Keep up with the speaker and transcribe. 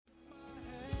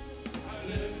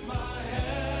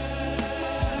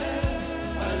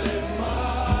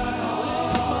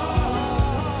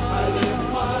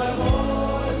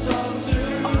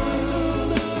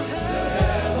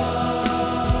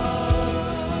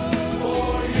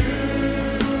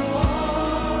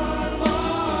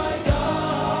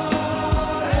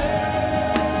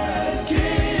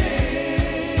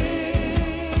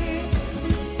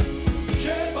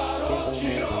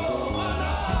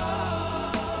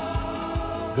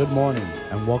Good morning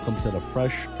and welcome to the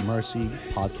Fresh Mercy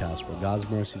Podcast, where God's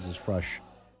mercies is fresh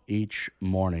each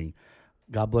morning.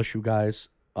 God bless you guys.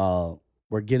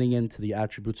 We're getting into the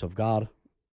attributes of God.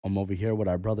 I'm over here with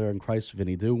our brother in Christ,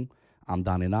 Vinny Du. I'm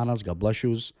Donnie Nanas. God bless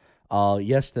you.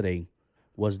 Yesterday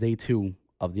was day 2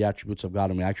 of the attributes of God,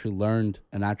 and we actually learned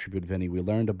an attribute, Vinny. We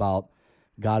learned about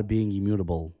God being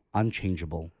immutable,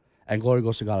 unchangeable, and glory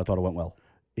goes to God. I thought it went well.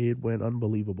 It went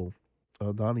unbelievable.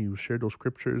 Donnie, you shared those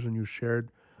scriptures and you shared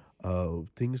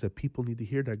things that people need to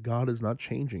hear, that God is not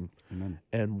changing. Amen.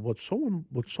 And what's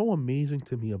so amazing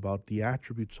to me about the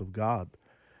attributes of God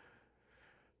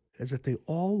is that they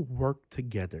all work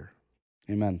together.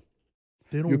 Amen.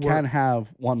 They don't You work. can't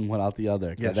have one without the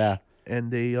other. Yes. Yeah.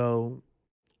 And they all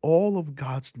of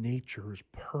God's nature is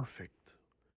perfect.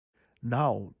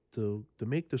 Now, to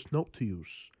make this note to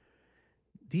use,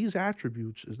 these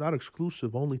attributes is not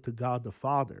exclusive only to God the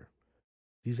Father.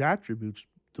 These attributes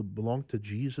belong to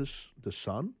Jesus the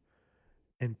Son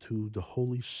and to the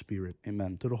Holy Spirit.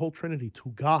 Amen. To the whole Trinity, to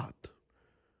God,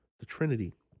 the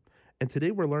Trinity. And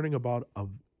today we're learning about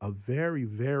a very,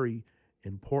 very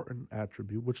important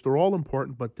attribute, which they're all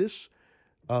important, but this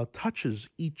touches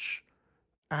each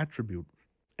attribute.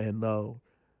 And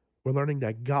we're learning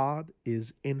that God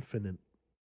is infinite.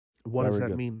 What does Very that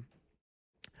good. mean?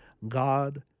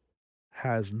 God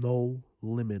has no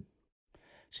limit.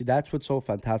 See, that's what's so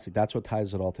fantastic. That's what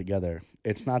ties it all together.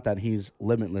 It's not that he's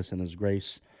limitless in his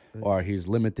grace, or he's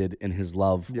limited in his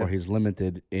love, Yeah. or he's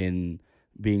limited in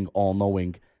being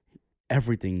all-knowing.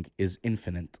 Everything is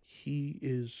infinite. He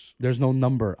is. There's no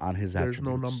number on his There's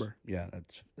attributes. no number. Yeah,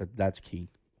 that's key.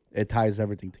 It ties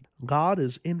everything together. God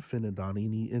is infinite,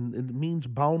 Donnie, and it means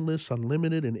boundless,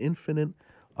 unlimited, and infinite.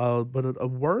 But a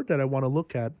word that I want to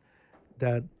look at,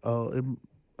 that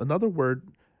another word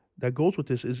that goes with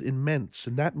this is immense,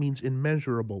 and that means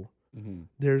immeasurable. Mm-hmm.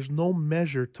 There's no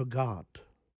measure to God.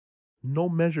 No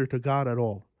measure to God at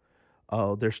all.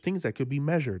 There's things that could be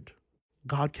measured.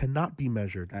 God cannot be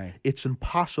measured. Aye. It's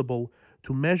impossible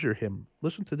to measure him.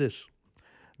 Listen to this.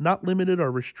 Not limited or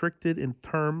restricted in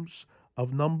terms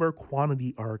of number,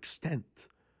 quantity, or extent.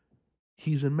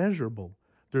 He's immeasurable.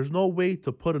 There's no way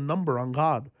to put a number on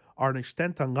God, or an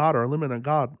extent on God, or a limit on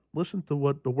God. Listen to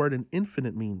what the word in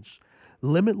infinite means.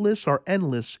 Limitless or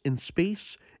endless in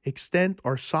space, extent,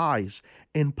 or size.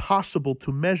 Impossible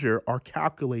to measure or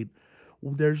calculate.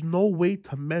 There's no way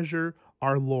to measure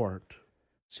our Lord.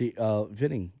 See,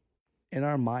 Vinny, in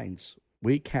our minds,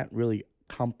 we can't really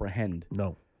comprehend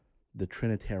No. the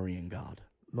Trinitarian God.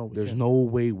 No, we There's can't. no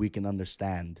way we can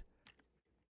understand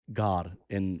God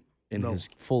in No. his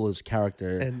fullest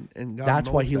character. And God That's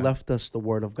why knows he that. left us the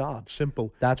Word of God.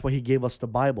 Simple. That's why he gave us the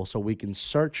Bible, so we can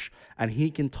search and he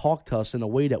can talk to us in a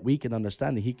way that we can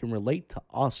understand, that he can relate to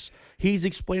us. He's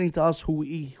explaining to us who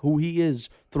he is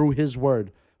through his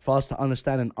word, for us to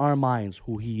understand in our minds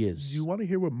who he is. Do you want to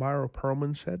hear what Myra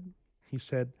Perlman said? He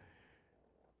said,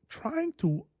 trying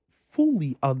to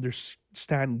fully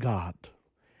understand God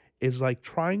is like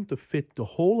trying to fit the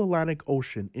whole Atlantic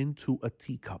Ocean into a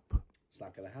teacup. It's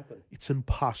not going to happen. It's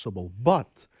impossible.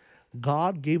 But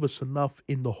God gave us enough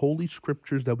in the Holy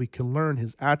Scriptures that we can learn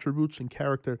his attributes and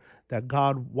character that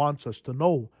God wants us to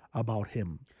know about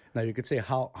him. Now you could say,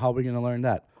 how are we going to learn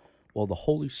that? Well, the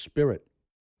Holy Spirit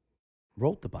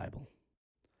wrote the Bible.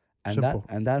 And Simple.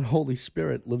 that Holy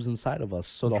Spirit lives inside of us.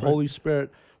 So That's the right. Holy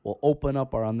Spirit will open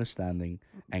up our understanding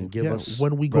and give us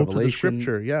when we go to the revelation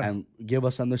Scripture, yeah. and give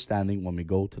us understanding when we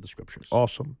go to the Scriptures.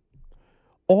 Awesome.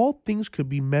 All things could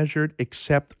be measured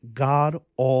except God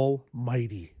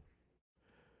Almighty.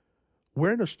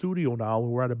 We're in a studio now,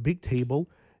 and we're at a big table,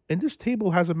 and this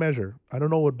table has a measure. I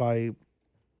don't know it by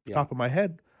top of my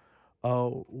head.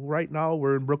 Right now,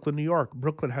 we're in Brooklyn, New York.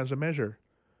 Brooklyn has a measure.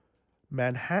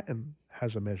 Manhattan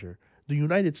has a measure. The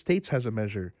United States has a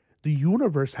measure. The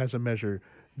universe has a measure.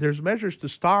 There's measures to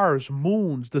stars,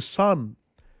 moons, the sun.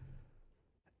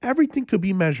 Everything could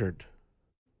be measured.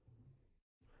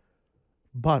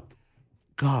 But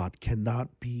God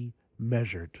cannot be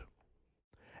measured.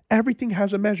 Everything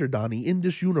has a measure, Donnie, in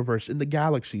this universe, in the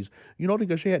galaxies. You know,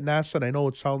 because at NASA, and I know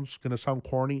it's going to sound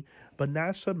corny, but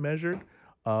NASA measured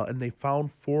and they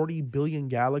found 40 billion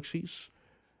galaxies,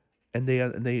 and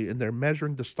they're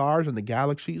measuring the stars and the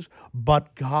galaxies,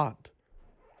 but God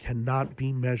cannot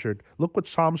be measured. Look what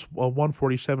Psalms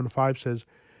 147:5 says.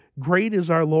 Great is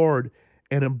our Lord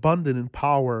and abundant in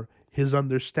power. His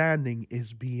understanding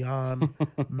is beyond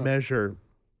measure.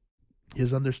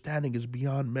 His understanding is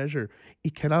beyond measure.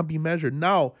 It cannot be measured.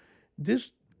 Now,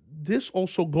 this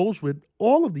also goes with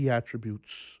all of the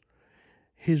attributes.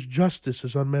 His justice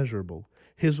is unmeasurable.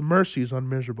 His mercy is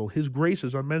unmeasurable. His grace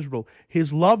is unmeasurable.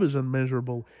 His love is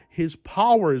unmeasurable. His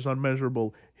power is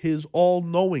unmeasurable. His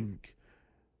all-knowing.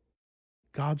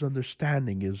 God's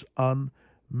understanding is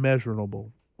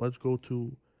unmeasurable. Let's go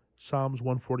to Psalms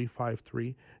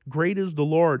 145:3. Great is the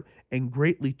Lord and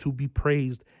greatly to be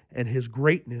praised, and his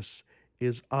greatness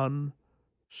is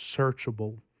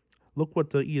unsearchable. Look what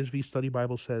the ESV Study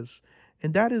Bible says.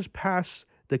 And that is past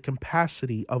the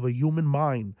capacity of a human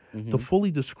mind to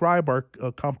fully describe or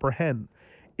comprehend.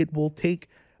 It will take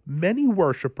many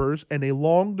worshipers and a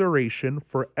long duration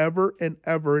forever and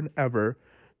ever and ever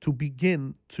to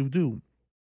begin to do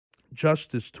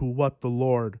justice to what the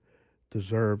Lord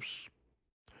deserves.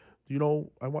 You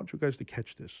know, I want you guys to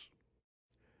catch this.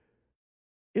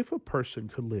 If a person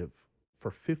could live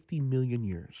for 50 million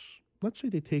years, let's say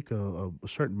they take a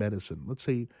certain medicine, let's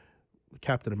say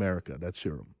Captain America, that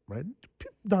serum, right?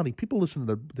 Donnie, people listen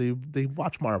to they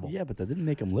watch Marvel. Yeah, but that didn't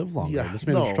make him live longer. Yeah, It just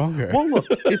made him stronger. Well, look,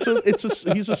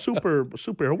 he's a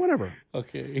superhero, whatever.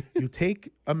 Okay. You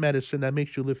take a medicine that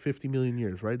makes you live 50 million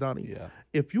years, right, Donnie? Yeah.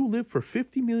 If you live for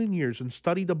 50 million years and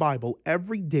study the Bible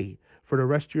every day for the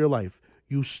rest of your life,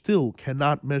 you still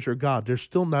cannot measure God. They're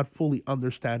still not fully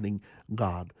understanding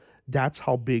God. That's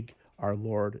how big our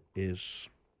Lord is.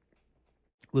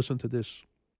 Listen to this.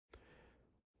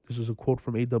 This is a quote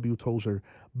from A.W. Tozer.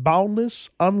 Boundless,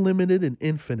 unlimited, and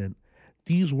infinite.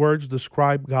 These words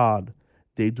describe God.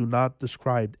 They do not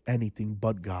describe anything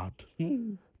but God.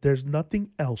 There's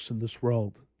nothing else in this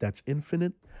world that's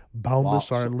infinite,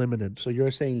 boundless, or unlimited. So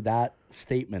you're saying that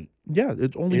statement Yeah,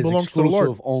 it only is belongs to the Lord.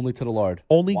 exclusive only to the Lord.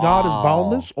 Only God is Wow.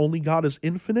 boundless, only God is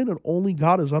infinite, and only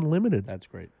God is unlimited. That's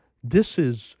great. This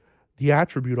is the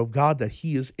attribute of God, that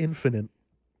he is infinite.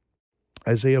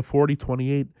 Isaiah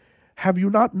 40:28. Have you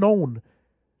not known?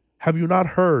 Have you not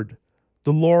heard?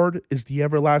 The Lord is the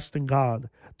everlasting God,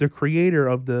 the creator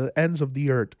of the ends of the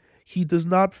earth. He does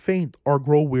not faint or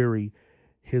grow weary.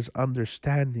 His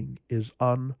understanding is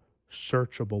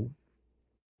unsearchable.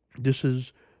 This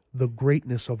is the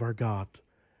greatness of our God,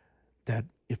 that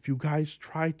if you guys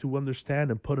try to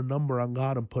understand and put a number on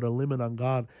God and put a limit on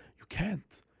God, you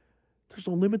can't. There's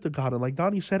no limit to God. And like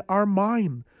Donnie said, our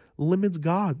mind limits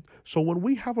God. So when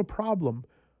we have a problem,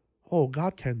 oh,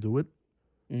 God can't do it.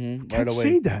 Can't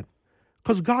say that.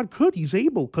 Because God could. He's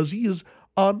able. Because he is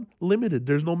unlimited.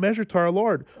 There's no measure to our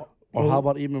Lord. Or how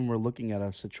about even we're looking at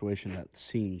a situation that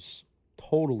seems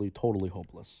totally, totally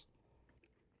hopeless?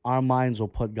 Our minds will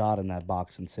put God in that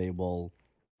box and say, well,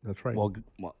 That's right. well,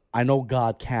 I know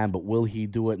God can, but will he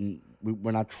do it? And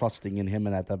we're not trusting in him.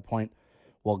 And at that point,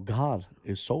 well, God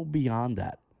is so beyond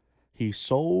that. He's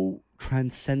so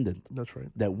transcendent. That's right.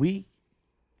 That we,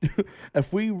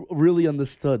 if we really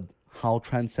understood how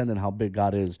transcendent, how big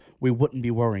God is, we wouldn't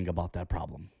be worrying about that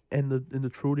problem. And the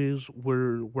truth is,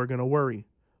 we're going to worry.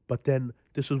 But then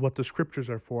this is what the scriptures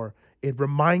are for. It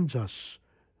reminds us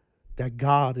that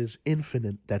God is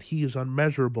infinite, that he is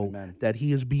unmeasurable, Amen. that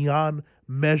he is beyond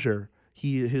measure.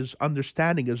 His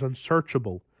understanding is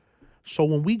unsearchable. So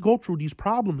when we go through these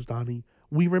problems, Donnie,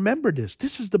 we remember this.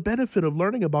 This is the benefit of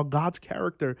learning about God's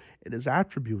character and his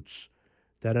attributes,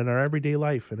 that in our everyday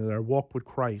life and in our walk with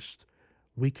Christ,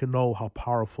 we can know how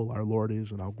powerful our Lord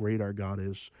is and how great our God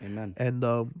is. Amen. And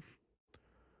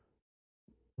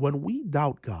when we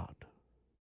doubt God,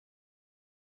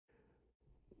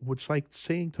 it's like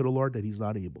saying to the Lord that he's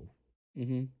not able.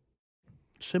 Mm-hmm.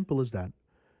 Simple as that.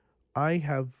 I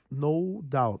have no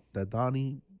doubt that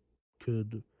Donnie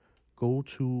could go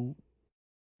to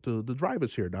the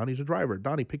drivers here. Donnie's a driver.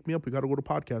 Donnie, pick me up. We got to go to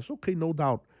podcast. Okay, no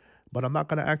doubt. But I'm not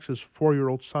going to ask his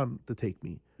 4-year-old son to take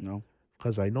me. No.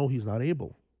 Because I know he's not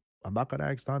able. I'm not going to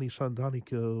ask Donnie's son, Donnie,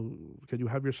 can you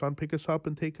have your son pick us up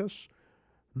and take us?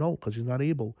 No, because he's not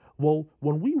able. Well,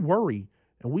 when we worry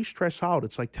and we stress out,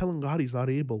 it's like telling God he's not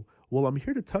able. Well, I'm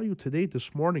here to tell you today,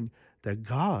 this morning, that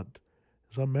God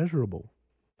is unmeasurable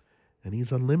and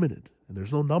he's unlimited. And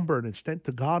there's no number and extent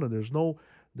to God, and there's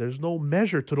no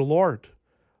measure to the Lord.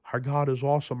 Our God is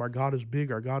awesome. Our God is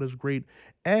big. Our God is great.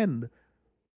 And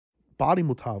Bali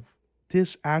Mutav,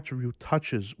 this attribute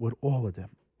touches with all of them.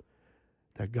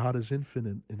 That God is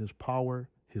infinite in his power,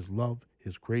 his love,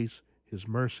 his grace, his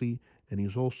mercy, and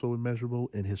he's also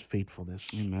immeasurable in his faithfulness.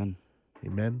 Amen.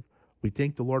 Amen. We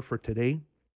thank the Lord for today.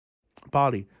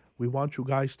 Bali, we want you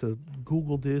guys to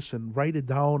Google this and write it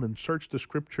down and search the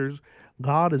scriptures.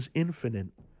 God is infinite.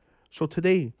 So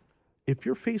today, if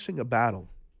you're facing a battle,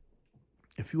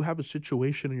 if you have a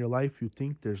situation in your life you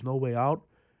think there's no way out,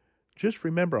 just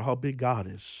remember how big God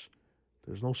is.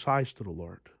 There's no size to the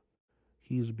Lord.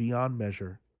 He is beyond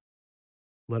measure.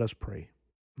 Let us pray.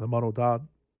 Namaro Dad.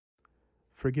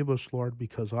 Forgive us, Lord,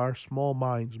 because our small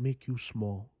minds make you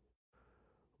small.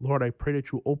 Lord, I pray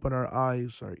that you open our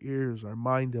eyes, our ears, our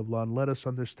mind, Devla, and let us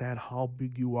understand how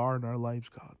big you are in our lives,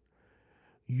 God.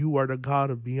 You are the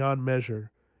God of beyond measure,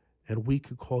 and we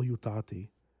could call you Tati,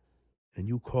 and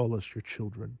you call us your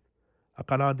children.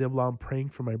 Akana, Devla, I'm praying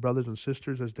for my brothers and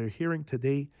sisters as they're hearing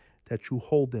today that you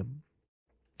hold them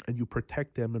and you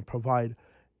protect them and provide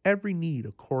every need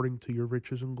according to your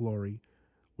riches and glory.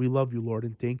 We love you, Lord,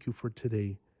 and thank you for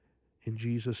today. In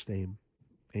Jesus' name,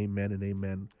 amen and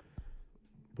amen.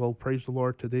 Well, praise the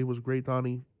Lord. Today was great,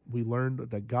 Donnie. We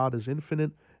learned that God is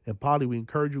infinite. And Polly, we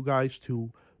encourage you guys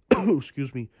to,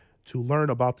 excuse me, to learn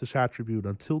about this attribute.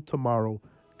 Until tomorrow,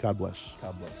 God bless.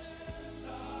 God bless.